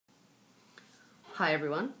Hi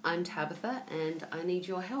everyone, I'm Tabitha and I need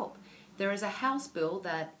your help. There is a House bill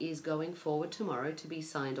that is going forward tomorrow to be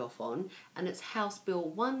signed off on, and it's House Bill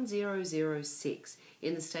 1006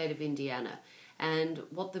 in the state of Indiana. And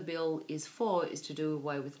what the bill is for is to do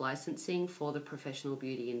away with licensing for the professional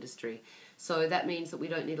beauty industry. So that means that we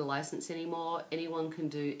don't need a license anymore. Anyone can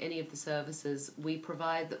do any of the services we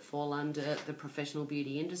provide that fall under the professional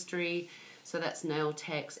beauty industry. So that's nail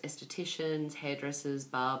techs, estheticians, hairdressers,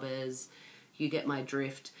 barbers. You get my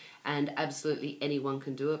drift, and absolutely anyone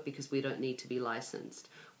can do it because we don't need to be licensed.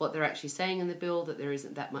 What they're actually saying in the bill that there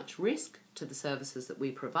isn't that much risk to the services that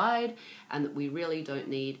we provide, and that we really don't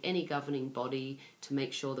need any governing body to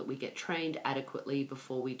make sure that we get trained adequately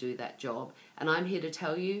before we do that job. And I'm here to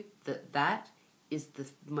tell you that that is the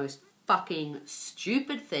most fucking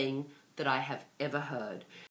stupid thing that I have ever heard.